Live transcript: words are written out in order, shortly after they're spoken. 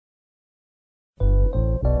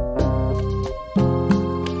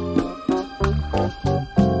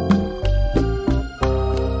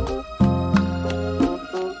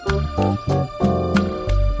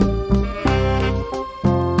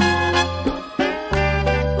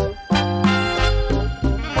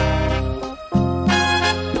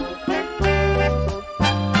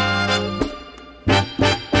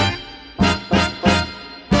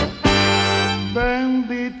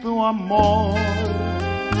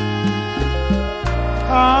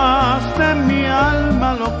Haz de mi alma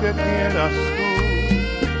lo que quieras tú,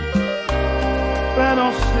 pero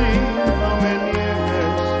si no me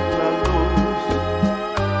niegues la luz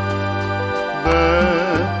de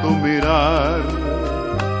tu mirar.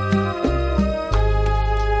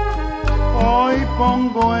 Hoy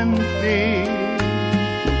pongo en ti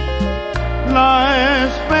la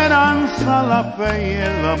esperanza, la fe y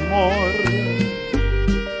el amor,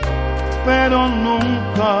 pero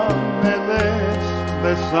nunca me des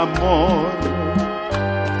desamor.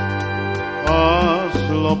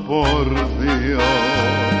 Hazlo por Dios.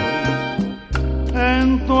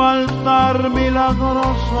 En tu altar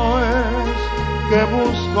milagroso es que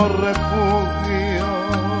busco refugio,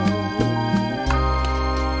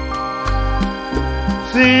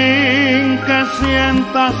 sin que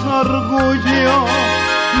sientas orgullo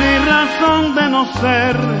ni razón de no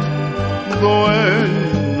ser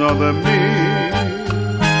dueña de mí.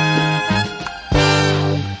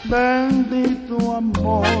 Bendito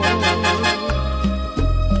amor,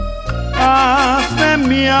 haz de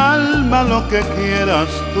mi alma lo que quieras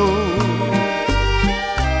tú,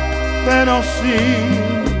 pero si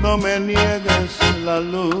no me niegues la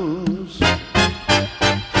luz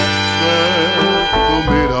de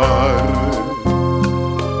tu mirar.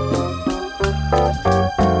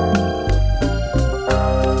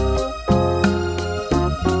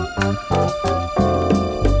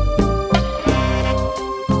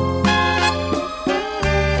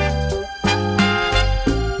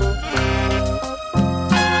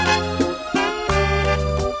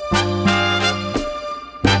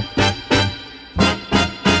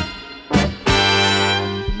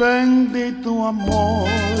 Bendito amor,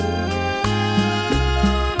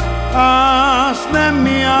 haz de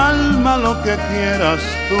mi alma lo que quieras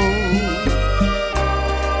tú,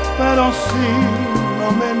 pero si no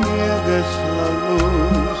me niegues la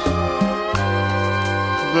luz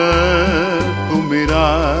de tu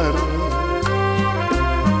mirar.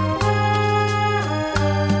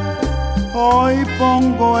 Hoy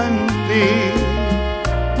pongo en ti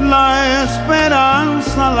la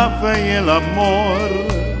esperanza, la fe y el amor,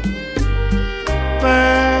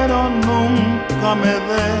 pero nunca me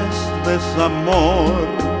des desamor.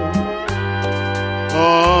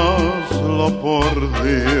 Hazlo por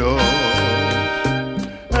Dios.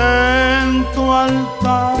 En tu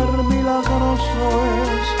altar milagroso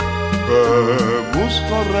es que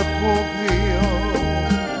busco refugio,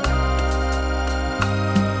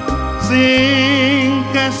 sin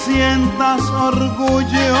que sientas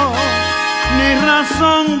orgullo ni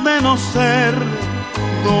razón de no ser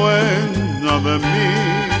dueña de mí.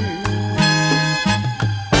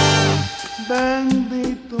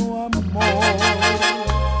 Bendito amor,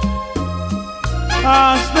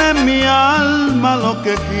 haz de mi alma lo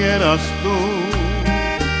que quieras tú,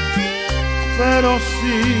 pero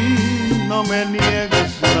si no me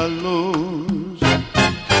niegues la luz